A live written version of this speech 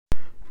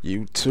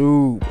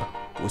YouTube,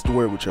 what's the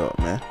word with y'all,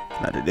 man?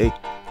 Now today,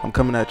 I'm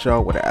coming at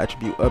y'all with an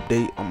attribute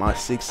update on my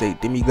 6'8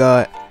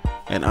 Demigod,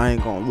 and I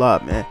ain't gonna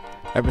lie, man.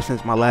 Ever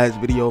since my last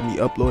video of me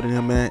uploading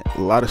him, man,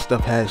 a lot of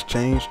stuff has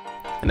changed.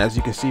 And as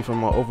you can see from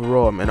my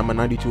overall, man, I'm a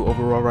 92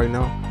 overall right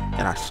now,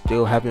 and I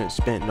still haven't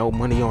spent no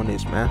money on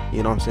this, man.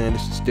 You know what I'm saying?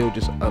 This is still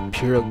just a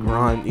pure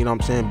grind, you know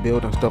what I'm saying,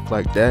 build and stuff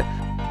like that.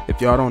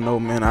 If y'all don't know,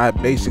 man, I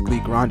basically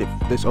grinded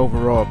this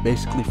overall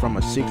basically from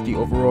a 60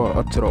 overall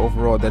up to the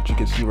overall that you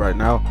can see right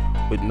now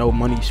with no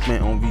money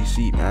spent on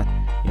VC, man.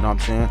 You know what I'm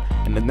saying?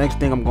 And the next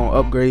thing I'm gonna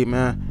upgrade,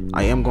 man,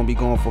 I am gonna be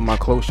going for my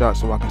close shot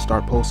so I can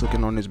start post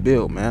looking on this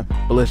build, man.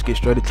 But let's get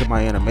straight into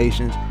my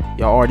animations.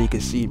 Y'all already can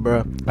see,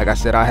 bro. Like I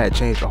said, I had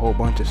changed a whole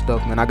bunch of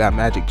stuff, man. I got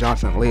Magic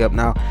Johnson layup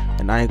now,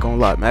 and I ain't gonna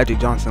lie, Magic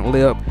Johnson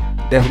layup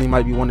definitely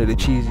might be one of the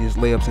cheesiest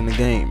layups in the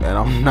game, man.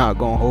 I'm not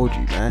gonna hold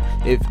you, man.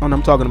 When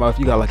I'm talking about if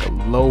you got like a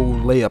low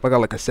layup, I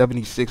got like a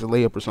 76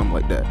 layup or something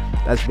like that.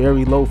 That's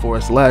very low for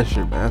a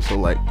slasher, man. So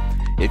like,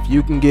 if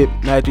you can get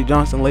Magic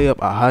Johnson layup,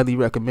 I highly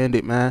recommend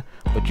it, man.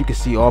 But you can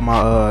see all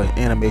my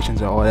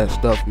animations and all that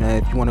stuff,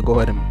 man. If you want to go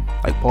ahead and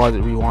like pause it,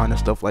 rewind and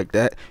stuff like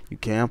that, you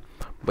can.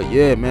 But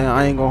yeah, man,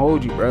 I ain't gonna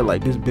hold you, bro.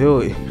 Like this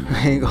build,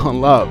 I ain't gonna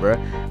lie, bro.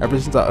 Ever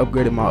since I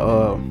upgraded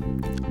my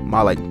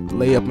my like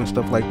layup and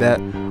stuff like that,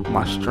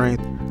 my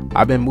strength,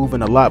 I've been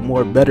moving a lot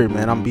more better,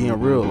 man. I'm being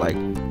real. Like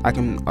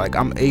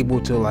I'm able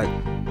to like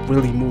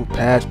really move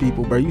past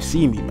people, bro. You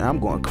see me, man. I'm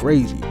going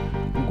crazy.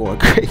 I'm going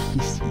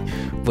crazy.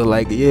 But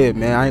like, yeah,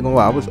 man, I ain't gonna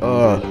lie.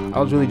 I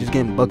was really just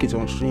getting buckets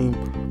on stream.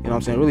 You know what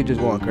I'm saying? Really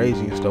just going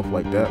crazy and stuff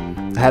like that.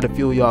 I had a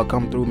few of y'all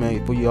come through,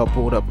 man. A few of y'all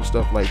pulled up and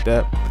stuff like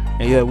that.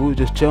 And yeah, we were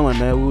just chilling,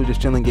 man. We were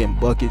just chilling, getting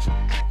buckets.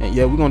 And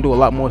yeah, we're gonna do a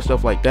lot more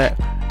stuff like that.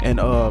 And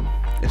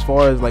as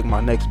far as like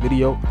my next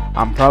video,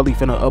 I'm probably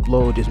finna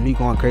upload just me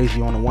going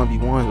crazy on the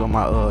 1v1s on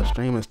my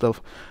stream and stuff.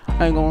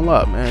 I ain't gonna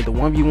lie, man, the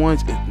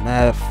 1v1s is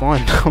mad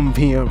fun. I'm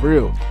being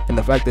real. And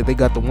the fact that they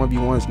got the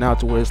 1v1s now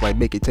to where it's like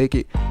make it take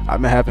it,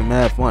 I've been having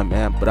mad fun,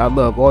 man. But I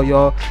love all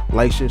y'all.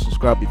 Like, share,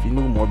 subscribe if you're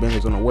new. More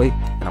bangers on the way,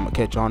 and I'm gonna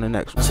catch y'all on the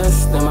next one.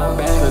 Chest in my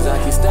back, cause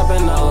I keep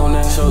stepping on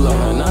that. Show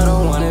love and I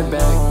don't want it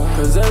back,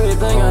 cause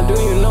everything I do,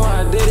 you know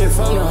I did it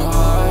from the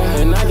heart.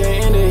 And I can't